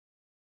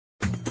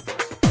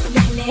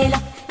حليلة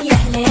يا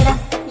حليلة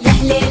يا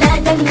حليلة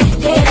دم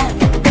حجيلة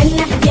دم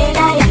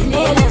حجيلة يا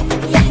حليلة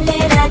يا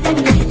حليلة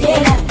دم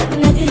حجيلة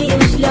مدري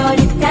وشلون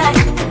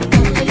التالي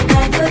ضل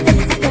الباب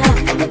وتمسكها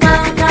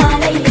وطارت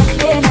علي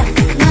الليلة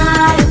ما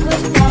أعرف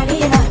وش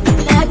تاليها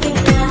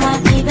لكنها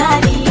في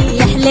بالي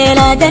يا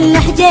حليلة دم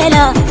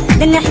حجيلة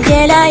دم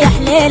حجيلة يا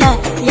حليلة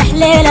يا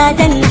حليلة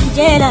دم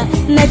حجيلة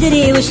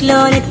مدري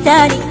وشلون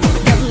التالي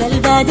ضل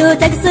الباب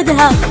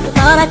تقصدها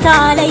وطارت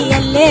علي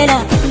الليلة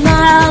ما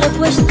أعرف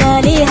وش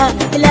تاليها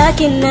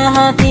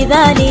لكنها في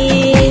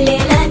بالي.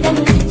 حليلة دم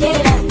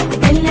حجيلة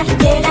دم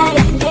حجيلة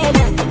يا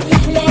حليلة يا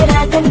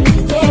حليلة دم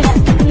حجيلة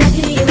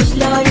مدري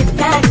وشلون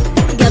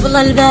التالي قبل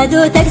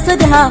البدو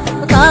تقصدها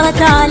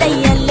وطارت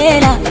علي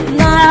الليلة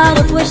ما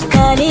أعرف وش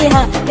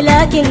تاليها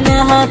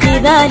لكنها في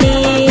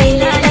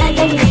بالي. حليلة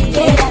دم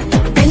حجيلة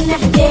دم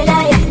حجيلة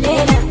يا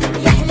حليلة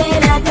يا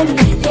حليلة دم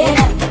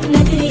حجيلة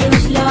مدري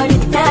وشلون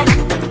التالي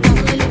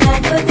قبل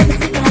البدو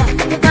تقصدها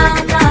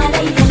وطارت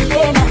علي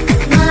الليلة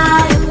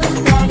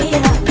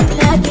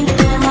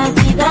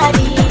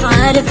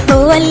عارف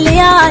هو اللي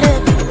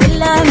يعرف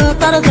ولا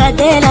مطر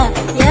بعديله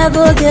يا ابو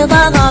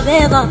قضاضة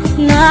بيضة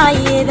ما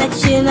عيبت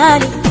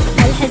شمالي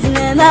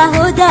الحزن ما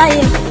هو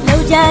دايم لو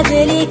جاب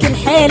لي كل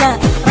حيلة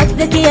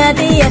ربك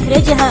يبي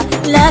يفرجها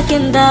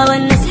لكن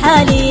باونس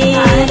حالي.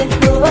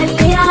 عارف هو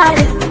اللي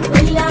يعرف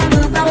ولا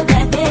مطر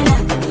بعديله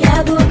يا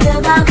ابو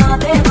قضاضة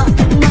بيضة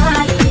ما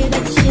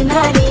عيبت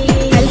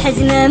شمالي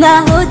الحزن ما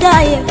هو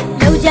دايم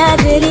لو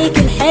جاب لي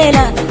كل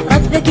حيلة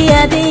ربك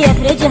يبي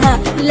يفرجها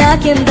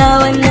لكن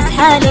باونس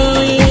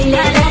حالي.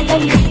 حليلة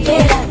دم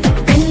حجيلة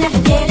دم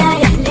حجيلة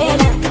يا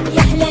حليلة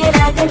يا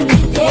حليلة دم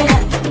حجيلة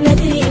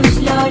مدري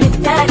وشلون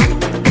التالي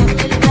قبل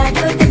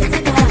البدو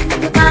تمسكها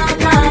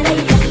وطارت علي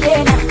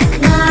الليلة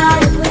ما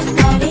أعرف وش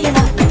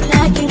تاليها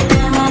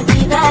لكنها في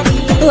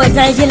بالي.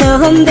 وازعج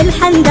لهم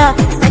بالحندة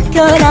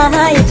سكوا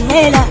لها يا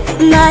جهيلة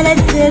مال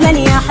الزمن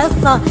يا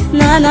حصة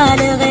ما مال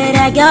غير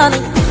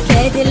عقالي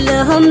كيد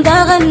لهم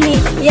بغني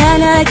يا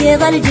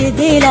ناقض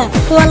الجديلة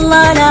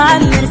والله لا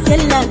عمر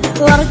سلة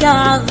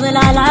وارقع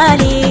الضلع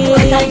العالي.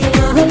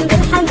 وسجلهم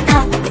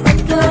بالحنطة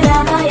سكوا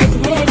لها يا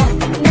جهيلة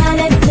مال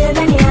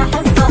الزمن يا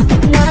حصة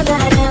ما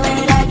بال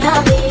غير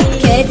عقالي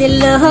كيد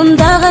لهم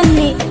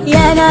بغني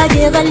يا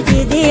ناقض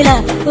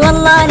الجديلة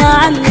والله لا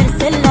عمر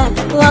سلة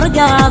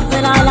وارقع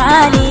الضلع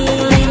العالي.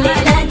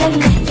 حليلة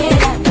دم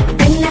حجيلة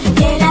دم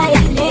حجيلة يا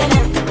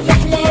حليلة يا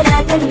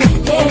حليلة دم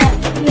حجيلة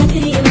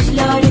مدري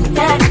وشلون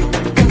التالي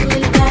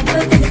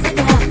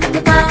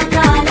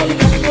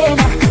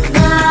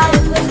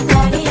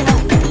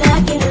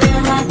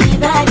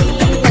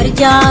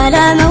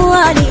على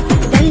موالي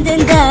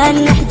دندن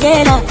دن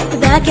حجيلة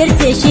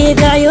ذاكرتي شي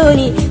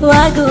بعيوني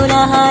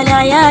واقولها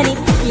لعيالي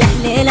يا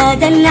حليلة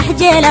دن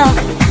حجيلة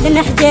دن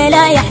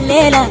حجيلة يا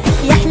حليلة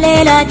يا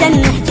حليلة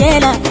دن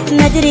حجيلة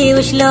مدري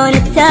وشلون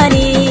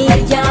التالي.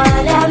 ارجع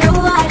على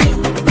موالي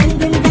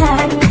دندن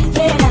دن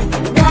حجيلة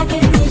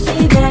ذاكرتي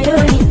شي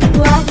بعيوني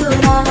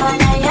واقولها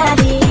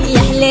لعيالي يا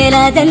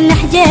حليلة دن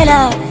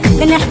حجيلة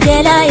دن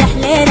حجيلة يا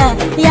حليلة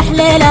يا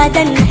حليلة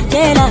دن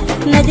حجيلة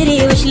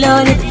مدري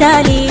وشلون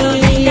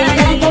التالي.